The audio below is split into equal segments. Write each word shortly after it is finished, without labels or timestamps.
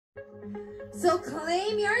So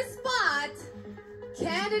claim your spot.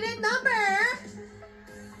 Candidate number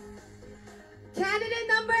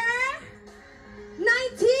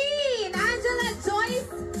 19, Angela Joyce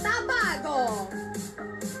Tabago.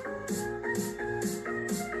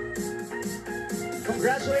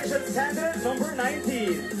 Congratulations, candidate number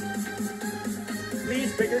 19.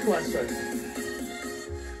 Please pick your question.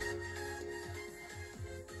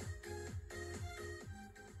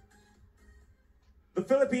 The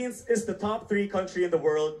Philippines is the top 3 country in the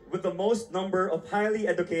world with the most number of highly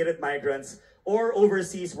educated migrants or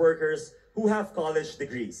overseas workers who have college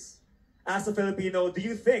degrees. As a Filipino, do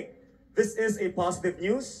you think this is a positive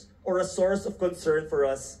news or a source of concern for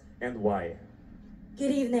us, and why?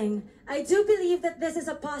 Good evening. I do believe that this is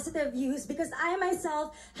a positive news because I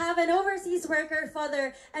myself have an overseas worker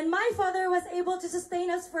father, and my father was able to sustain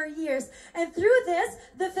us for years. And through this,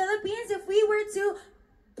 the Philippines, if we were to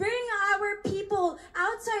bring our people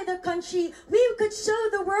outside the country, we could show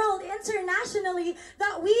the world internationally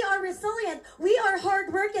that we are resilient, we are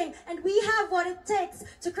hardworking, and we have what it takes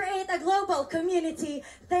to create a global community.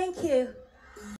 Thank you.